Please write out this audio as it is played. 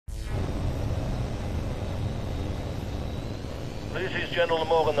This is General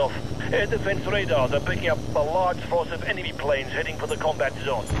Moranov. Air defense radars are picking up a large force of enemy planes heading for the combat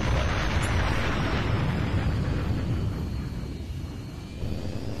zone.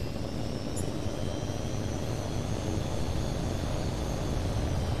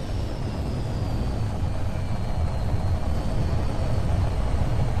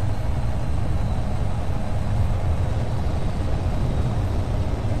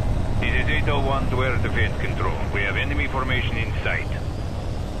 This is 801 to Air Defense Control. We have enemy formation in sight.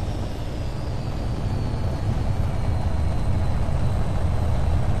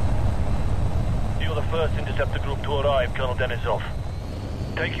 You're the first interceptor group to arrive, Colonel Denisov.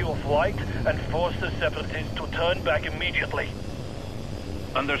 Take your flight and force the separatists to turn back immediately.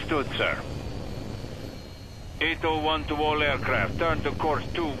 Understood, sir. 801 to all aircraft. Turn to course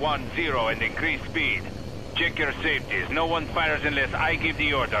 210 and increase speed. Check your safeties. No one fires unless I give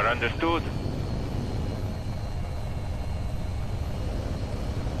the order. Understood?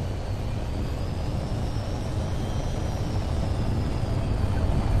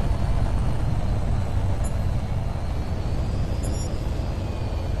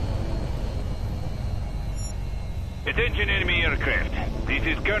 Attention enemy aircraft. This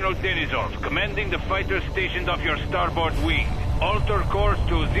is Colonel Denisov, commanding the fighters stationed off your starboard wing. Alter course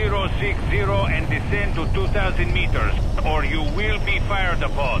to 060 and descend to 2,000 meters, or you will be fired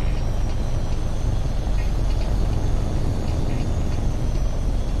upon.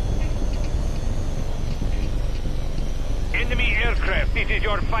 Enemy aircraft, this is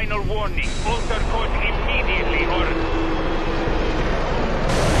your final warning. Alter course immediately or...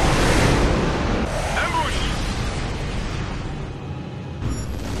 Ambush!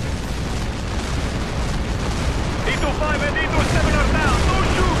 805 and 807 are down. Don't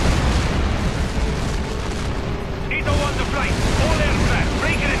shoot! 801 to flight. All aircraft,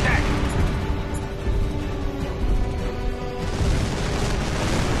 break and attack.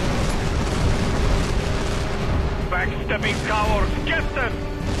 Backstepping cowards, get them!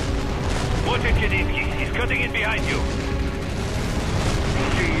 Watch it, Kaninsky. He's cutting in behind you.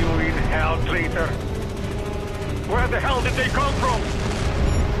 See you in hell, traitor. Where the hell did they come from?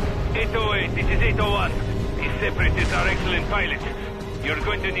 808, this is 801. These separatists are excellent pilots. You're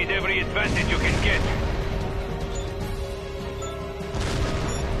going to need every advantage you can get.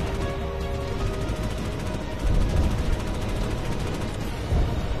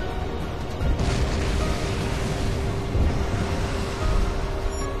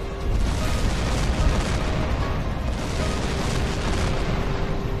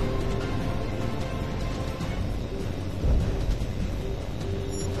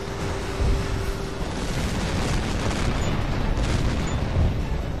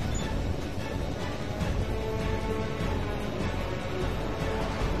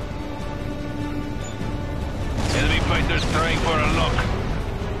 Fighters trying for a lock.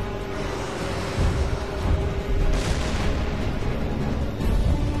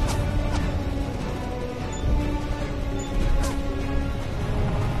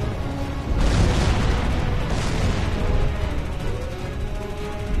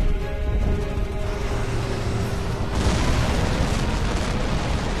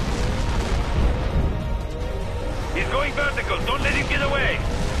 He's going vertical. Don't let him get away.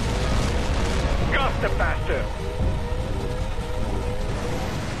 Got the bastard.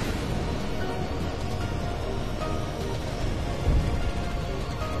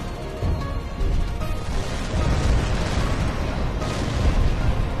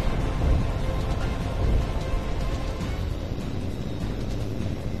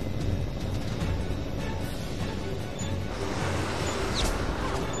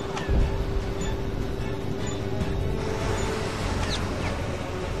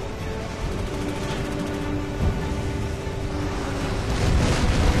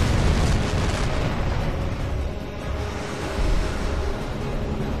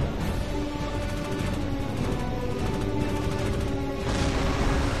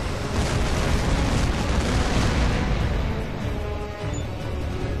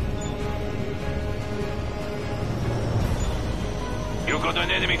 You got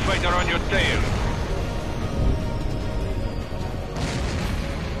an enemy fighter on your tail.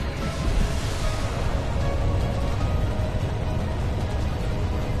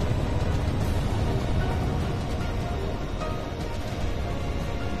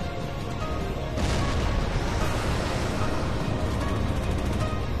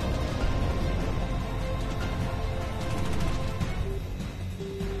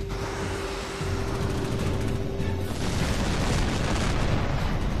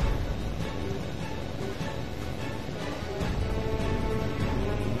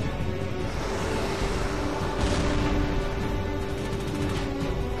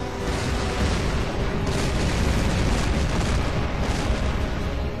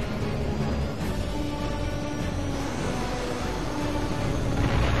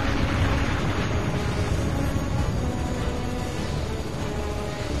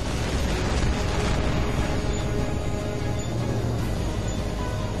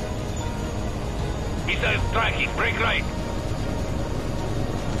 Brake right.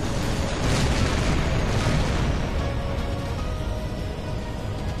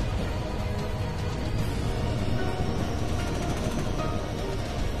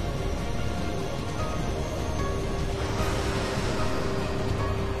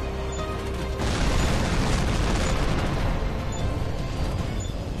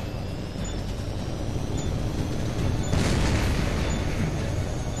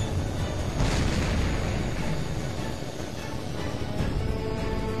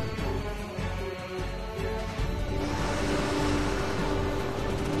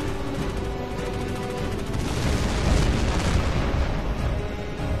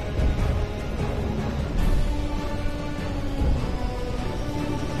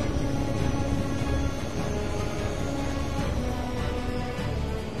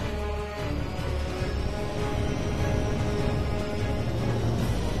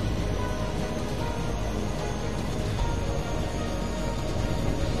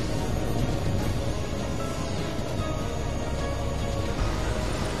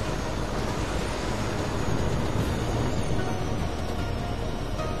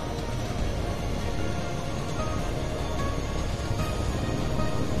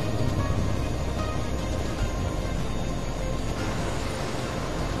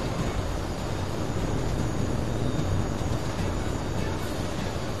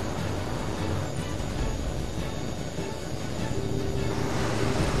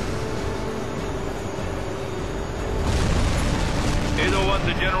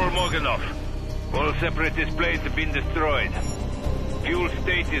 To General Morganov. All separatist planes have been destroyed. Fuel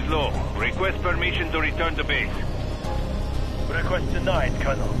state is low. Request permission to return to base. Request denied,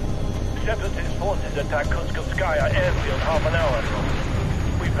 Colonel. Separatist forces attacked Kutskaya airfield half an hour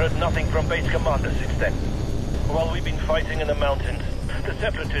ago. We've heard nothing from base commander since then. While we've been fighting in the mountains, the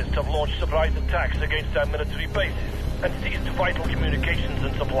Separatists have launched surprise attacks against our military bases and seized vital communications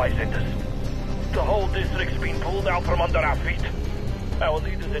and supply centers. The whole district's been pulled out from under our feet. Our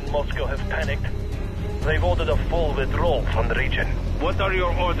leaders in Moscow have panicked. They've ordered a full withdrawal from the region. What are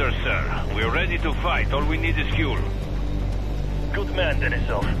your orders, sir? We're ready to fight. All we need is fuel. Good man,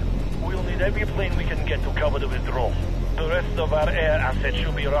 Denisov. We'll need every plane we can get to cover the withdrawal. The rest of our air assets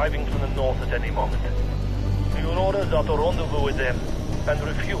should be arriving from the north at any moment. Your orders are to rendezvous with them and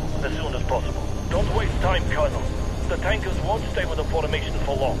refuel as soon as possible. Don't waste time, Colonel. The tankers won't stay with the formation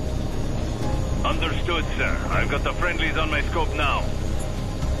for long. Understood, sir. I've got the friendlies on my scope now.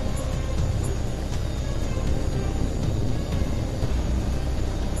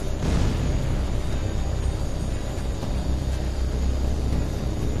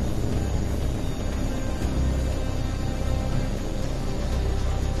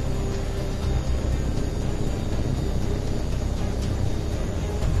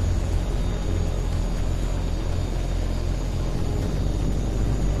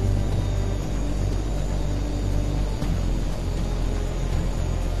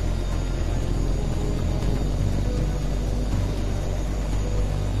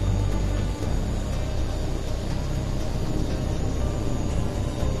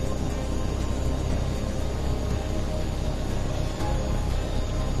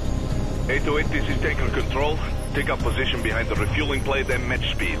 H.A.W.X, this is Tanker Control. Take up position behind the refueling plate and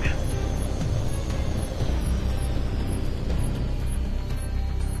match speed.